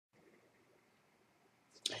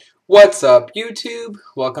What's up, YouTube?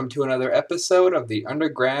 Welcome to another episode of the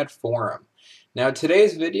Undergrad Forum. Now,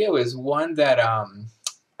 today's video is one that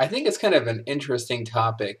I think is kind of an interesting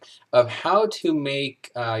topic of how to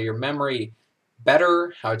make your memory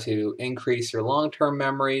better, how to increase your long-term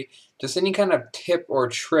memory, just any kind of tip or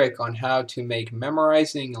trick on how to make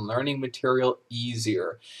memorizing and learning material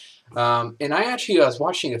easier. And I was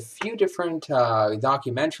watching a few different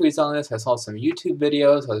documentaries on this. I saw some YouTube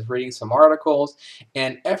videos. I was reading some articles,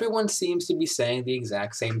 and everyone seems to be saying the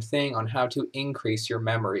exact same thing on how to increase your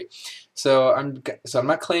memory. So I'm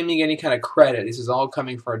not claiming any kind of credit. This is all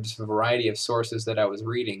coming from just a variety of sources that I was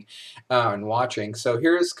reading and watching. So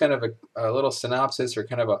here's kind of a little synopsis or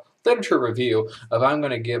kind of a literature review of what I'm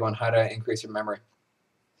going to give on how to increase your memory.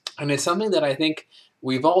 And it's something that I think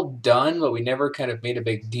we've all done, but we never kind of made a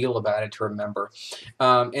big deal about it to remember.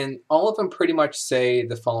 And all of them pretty much say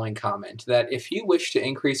the following comment, that if you wish to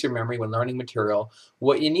increase your memory when learning material,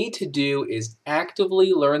 what you need to do is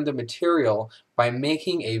actively learn the material by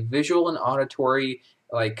making a visual and auditory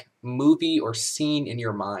movie or scene in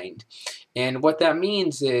your mind. And what that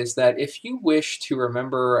means is that if you wish to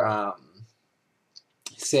remember,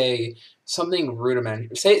 say, something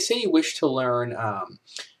rudimentary, say you wish to learn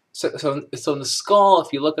So in the skull,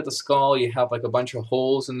 if you look at the skull, you have like a bunch of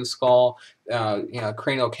holes in the skull,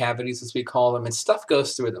 cranial cavities as we call them, and stuff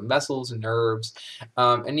goes through them, vessels and nerves,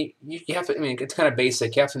 and you have to, it's kind of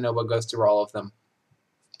basic, you have to know what goes through all of them.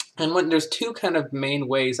 And there's two kind of main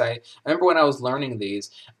ways. I remember when I was learning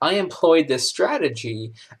these, I employed this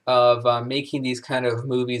strategy of making these kind of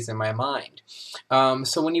movies in my mind.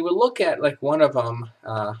 So when you would look at like one of them,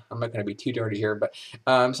 I'm not going to be too dirty here, but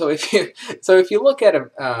so if you look at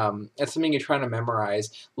something you're trying to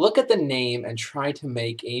memorize, look at the name and try to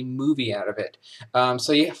make a movie out of it.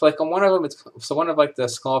 So you have like on one of them, one of like the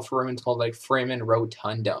skull foramen is called like foramen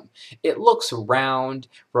rotundum. It looks round.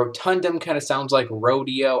 Rotundum kind of sounds like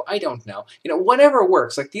rodeo. I don't know. Whatever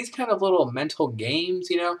works. Like these kind of little mental games,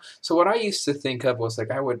 So what I used to think of was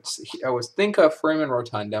like I would think of foramen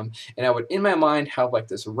rotundum, and I would in my mind have like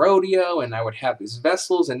this rodeo, and I would have these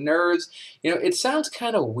vessels and nerves. It sounds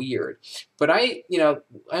kind of weird, but I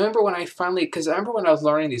remember when I finally, because I remember when I was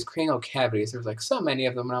learning these cranial cavities, there was like so many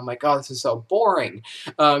of them, and I'm like, oh, this is so boring,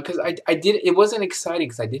 because it wasn't exciting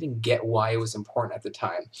because I didn't get why it was important at the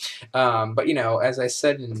time. But as I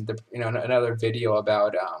said in the another video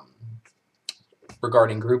about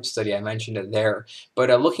regarding group study, I mentioned it there. But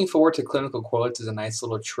looking forward to clinical correlates is a nice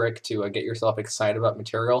little trick to get yourself excited about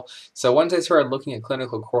material. So once I started looking at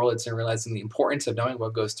clinical correlates and realizing the importance of knowing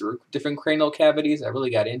what goes through different cranial cavities, I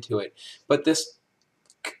really got into it. But this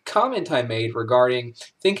comment I made regarding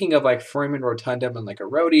thinking of like foramen rotundum and like a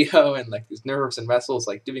rodeo and like these nerves and vessels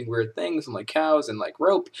like doing weird things and like cows and like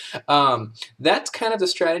rope, that's kind of the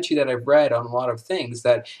strategy that I've read on a lot of things,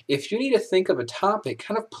 that if you need to think of a topic,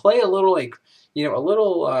 kind of play a little like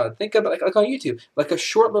think of it like on YouTube, like a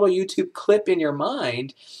short little YouTube clip in your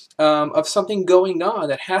mind of something going on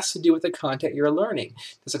that has to do with the content you're learning.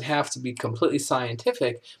 Doesn't have to be completely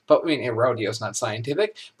scientific, but a rodeo is not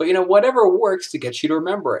scientific, but whatever works to get you to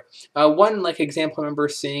remember it. One example I remember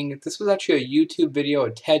seeing, this was actually a YouTube video,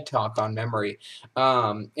 a TED Talk on memory,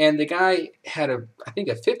 and the guy had I think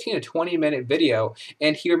a 15 to 20 minute video,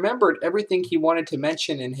 and he remembered everything he wanted to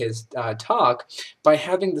mention in his talk by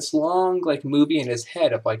having this long movie in his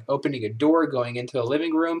head of opening a door, going into a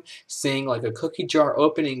living room, seeing a cookie jar,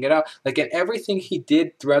 opening it out, and everything he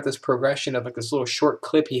did throughout this progression of this little short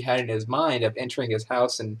clip he had in his mind of entering his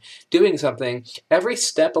house and doing something. Every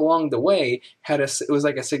step along the way it was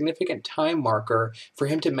like a significant time marker for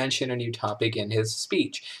him to mention a new topic in his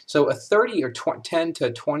speech. So a 30 or 10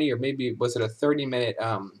 to 20, or maybe was it a 30-minute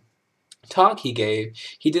talk he gave,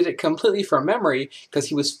 he did it completely from memory because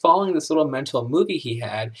he was following this little mental movie he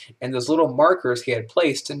had and those little markers he had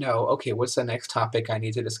placed to know, okay, what's the next topic I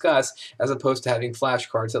need to discuss, as opposed to having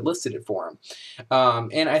flashcards that listed it for him.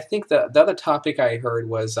 And I think the other topic I heard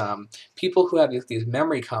was people who have these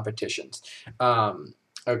memory competitions.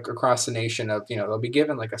 Across the nation of, they'll be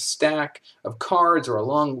given a stack of cards or a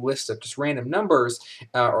long list of just random numbers,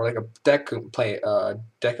 or a deck of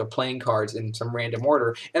playing cards in some random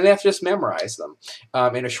order, and they have to just memorize them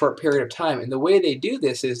in a short period of time. And the way they do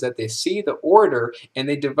this is that they see the order and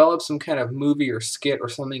they develop some kind of movie or skit or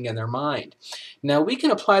something in their mind. Now we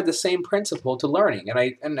can apply the same principle to learning,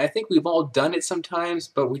 and I think we've all done it sometimes,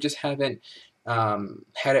 but we just haven't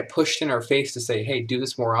had it pushed in our face to say, hey, do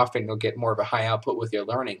this more often, you'll get more of a high output with your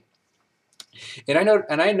learning.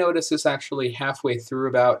 And I noticed this actually halfway through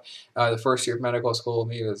about the first year of medical school.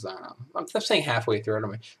 Maybe it was, I don't know, I'm saying halfway through. I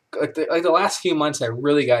don't know. Like the last few months, I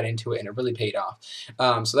really got into it, and it really paid off.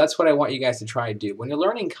 So that's what I want you guys to try to do when you're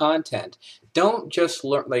learning content. Don't just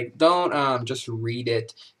learn, like, don't just read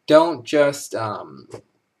it. Don't just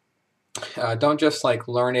like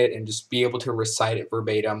learn it and just be able to recite it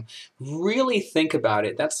verbatim. Really think about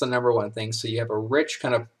it. That's the number one thing. So you have a rich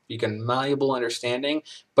kind of, you can malleable understanding,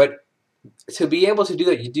 but to be able to do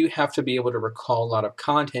that, you do have to be able to recall a lot of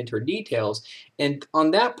content or details. And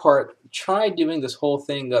on that part, try doing this whole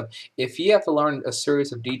thing of, if you have to learn a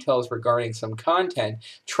series of details regarding some content,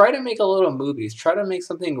 try to make a little movies. Try to make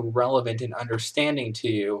something relevant and understanding to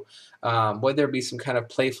you, whether it be some kind of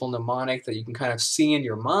playful mnemonic that you can kind of see in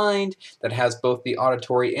your mind that has both the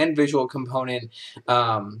auditory and visual component.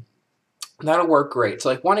 That'll work great. So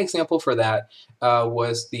like one example for that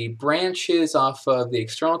was the branches off of the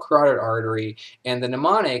external carotid artery, and the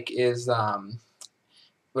mnemonic is,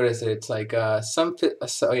 what is it? It's like so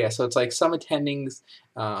it's like some attendings,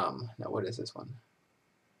 no, what is this one?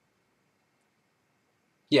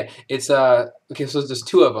 Yeah, it's okay, so there's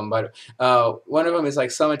two of them, but one of them is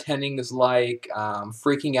like some attendings like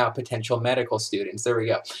freaking out potential medical students. There we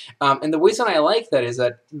go. And the reason I like that is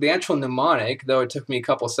that the actual mnemonic, though it took me a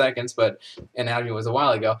couple seconds, but anatomy was a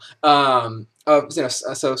while ago.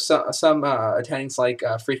 So some attendings like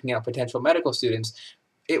freaking out potential medical students.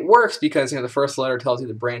 It works because the first letter tells you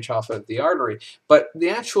the branch off of the artery, but the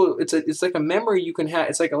actual it's like a memory you can have.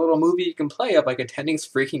 It's like a little movie you can play of like attendings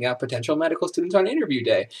freaking out potential medical students on interview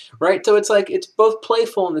day, right? So it's like it's both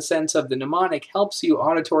playful in the sense of the mnemonic helps you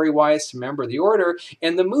auditory wise to remember the order,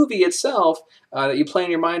 and the movie itself that you play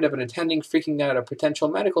in your mind of an attending freaking out a potential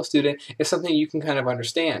medical student is something you can kind of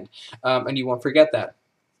understand, and you won't forget that.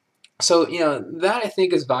 So that I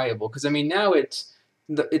think is valuable because I mean now it's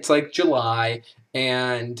like July,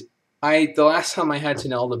 and the last time I had to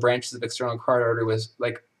know the branches of external carotid artery was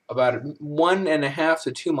like about 1.5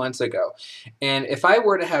 to 2 months ago. And if I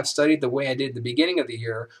were to have studied the way I did at the beginning of the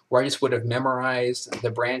year, where I just would have memorized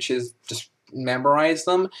the branches, just memorize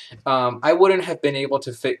them, I wouldn't have been able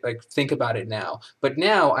to think about it now. But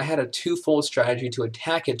now I had a twofold strategy to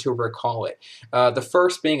attack it, to recall it. The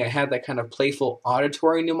first being I had that kind of playful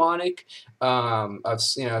auditory mnemonic of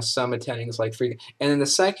some attendings like free, and then the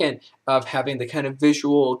second of having the kind of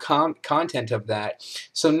visual content of that.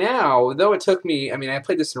 So now, though it took me, I mean, I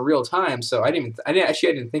played this in real time, so I didn't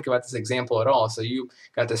think about this example at all. So you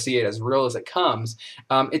got to see it as real as it comes.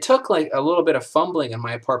 It took like a little bit of fumbling on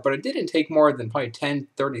my part, but it didn't take more than probably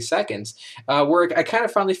 10-30 seconds, where I kind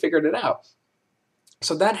of finally figured it out.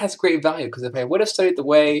 So that has great value, because if I would have studied the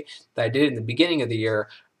way that I did in the beginning of the year,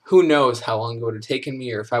 who knows how long it would have taken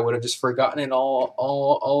me, or if I would have just forgotten it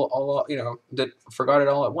forgot it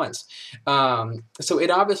all at once. So it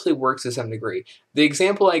obviously works to some degree. The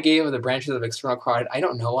example I gave of the branches of external carotid, I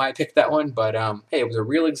don't know why I picked that one, but hey, it was a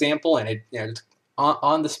real example, and it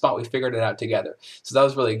on the spot we figured it out together. So that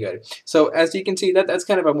was really good. So as you can see, that's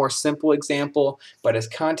kind of a more simple example, but as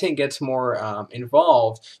content gets more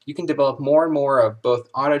involved, you can develop more and more of both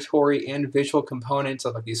auditory and visual components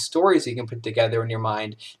of like these stories you can put together in your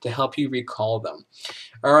mind to help you recall them.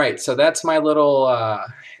 All right, so that's my little,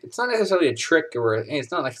 it's not necessarily a trick, or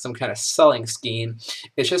it's not like some kind of selling scheme.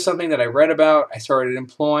 It's just something that I read about, I started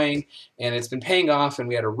employing, and it's been paying off, and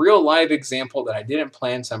we had a real live example that I didn't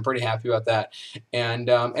plan, so I'm pretty happy about that. And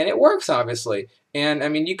it works, obviously. And I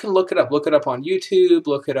mean, you can look it up on YouTube,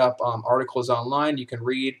 look it up, articles online, you can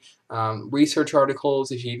read research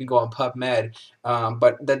articles, if you even go on PubMed.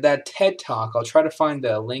 But that TED Talk, I'll try to find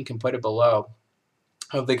the link and put it below,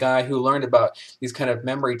 of the guy who learned about these kind of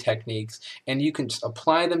memory techniques, and you can just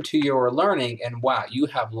apply them to your learning, and wow, you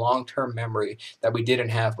have long-term memory that we didn't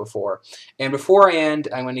have before. And before I end,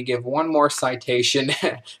 I'm going to give one more citation.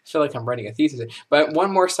 I feel like I'm writing a thesis, but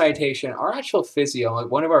one more citation. Our actual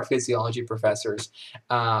one of our physiology professors,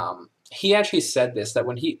 he actually said this, that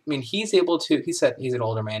when he's able to, he said, he's an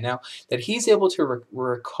older man now, that he's able to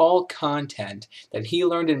recall content that he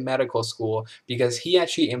learned in medical school because he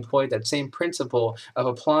actually employed that same principle of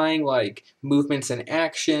applying like movements and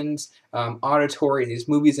actions, auditory, these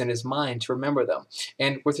movies in his mind to remember them.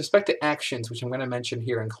 And with respect to actions, which I'm going to mention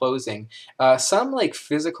here in closing, some like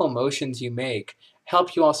physical motions you make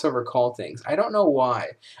help you also recall things. I don't know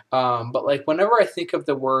why, but like whenever I think of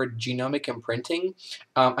the word genomic imprinting,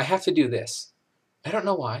 I have to do this. I don't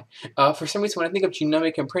know why. For some reason, when I think of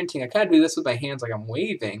genomic imprinting, I kind of do this with my hands like I'm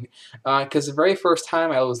waving, because the very first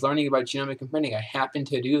time I was learning about genomic imprinting, I happened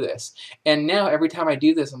to do this. And now every time I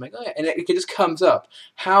do this, I'm like, oh yeah, and it just comes up.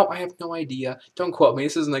 How? I have no idea. Don't quote me.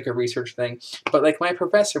 This isn't like a research thing. But like my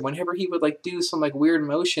professor, whenever he would like do some like weird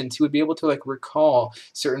motions, he would be able to like recall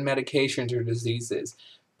certain medications or diseases.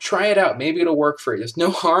 Try it out. Maybe it'll work for you. There's no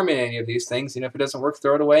harm in any of these things. If it doesn't work,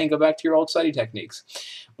 throw it away and go back to your old study techniques.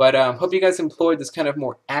 But hope you guys employed this kind of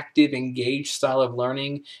more active, engaged style of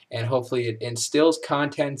learning, and hopefully it instills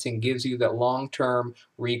contents and gives you that long-term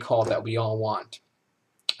recall that we all want.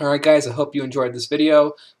 Alright guys, I hope you enjoyed this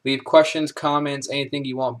video. Leave questions, comments, anything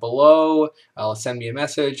you want below. Send me a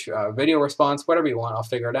message, video response, whatever you want. I'll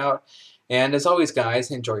figure it out. And as always guys,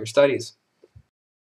 enjoy your studies.